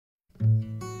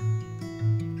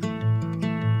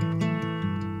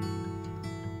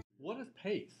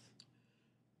PACE?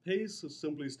 PACE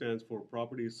simply stands for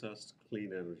Property Assessed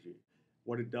Clean Energy.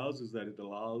 What it does is that it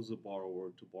allows a borrower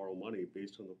to borrow money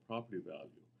based on the property value.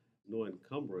 No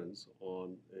encumbrance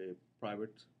on a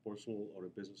private, personal, or a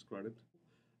business credit.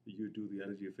 You do the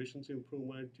energy efficiency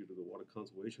improvement, you do the water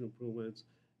conservation improvements,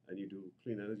 and you do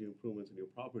clean energy improvements in your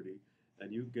property,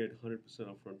 and you get 100%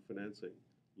 upfront financing,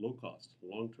 low cost,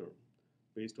 long term,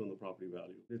 based on the property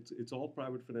value. It's all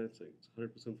private financing. It's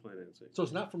 100% financing. So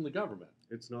it's not from the government,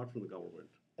 It's not from the government.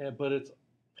 but it's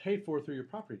paid for through your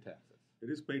property taxes. It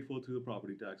is paid for through the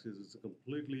property taxes. It's a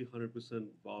completely 100%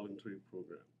 voluntary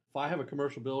program. If I have a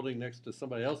commercial building next to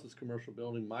somebody else's commercial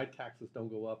building, my taxes don't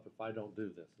go up if I don't do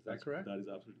this. Is that correct? That is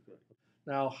absolutely correct.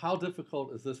 Now, how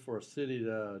difficult is this for a city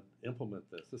to implement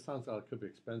this? This sounds like it could be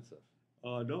expensive.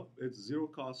 No, it's zero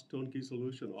cost turnkey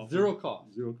solution. Zero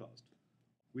cost. Zero cost.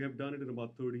 We have done it in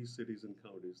about 30 cities and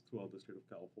counties throughout the state of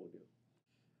California.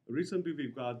 Recently,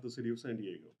 we've got the city of San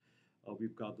Diego.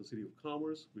 We've got the city of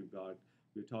Commerce.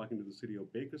 We're talking to the city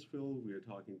of Bakersfield. We are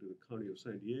talking to the county of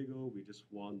San Diego. We just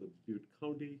won the Butte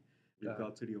County. We've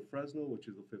got city of Fresno, which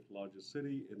is the 5th largest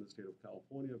city in the state of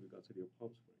California. We've got city of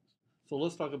Palm Springs. So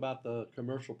let's talk about the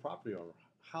commercial property owner.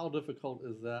 How difficult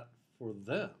is that for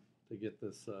them to get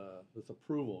this this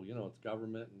approval? You know, it's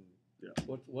government, and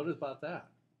Yeah. what about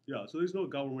that? Yeah, so there's no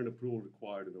government approval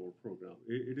required in our program.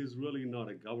 It is really not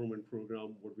a government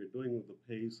program. What we're doing with the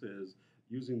PACE is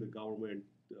using the government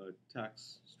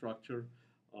tax structure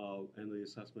and the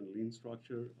assessment lien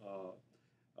structure.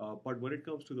 But when it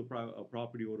comes to the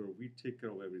property owner, we take care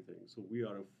of everything. So we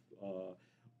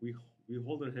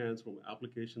hold their hands from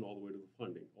application all the way to the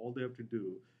funding. All they have to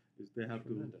do is they have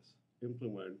to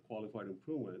implement qualified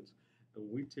improvements, and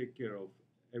we take care of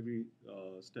every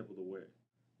step of the way.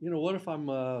 You know, what if I'm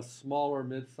a smaller,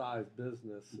 mid-sized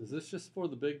business? Is this just for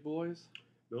the big boys?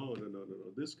 No.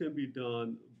 This can be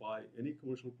done by any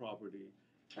commercial property,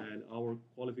 and our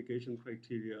qualification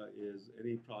criteria is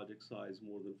any project size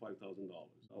more than $5,000.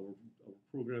 Our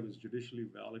program is judicially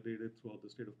validated throughout the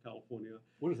state of California.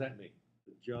 What does that mean?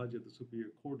 The judge at the Superior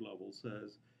Court level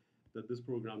says that this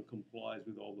program complies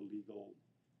with all the legal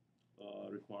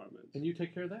requirements. And you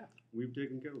take care of that? We've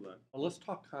taken care of that. Well, let's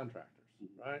talk contractors,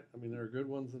 right? I mean, there are good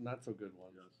ones and not so good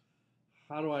ones. Yes.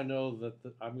 How do I know that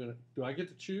do I get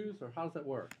to choose, or how does that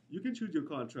work? You can choose your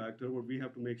contractor, but we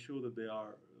have to make sure that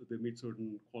they meet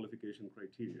certain qualification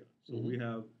criteria. So we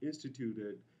have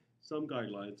instituted some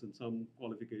guidelines and some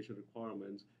qualification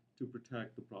requirements to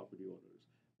protect the property owners.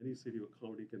 Any city or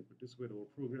county can participate in our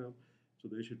program, so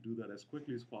they should do that as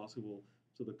quickly as possible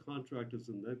so the contractors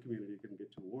in their community can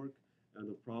get to work and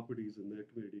the properties in their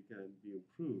community can be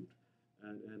improved,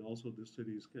 and also the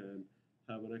cities can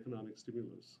have an economic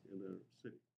stimulus in their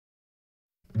city.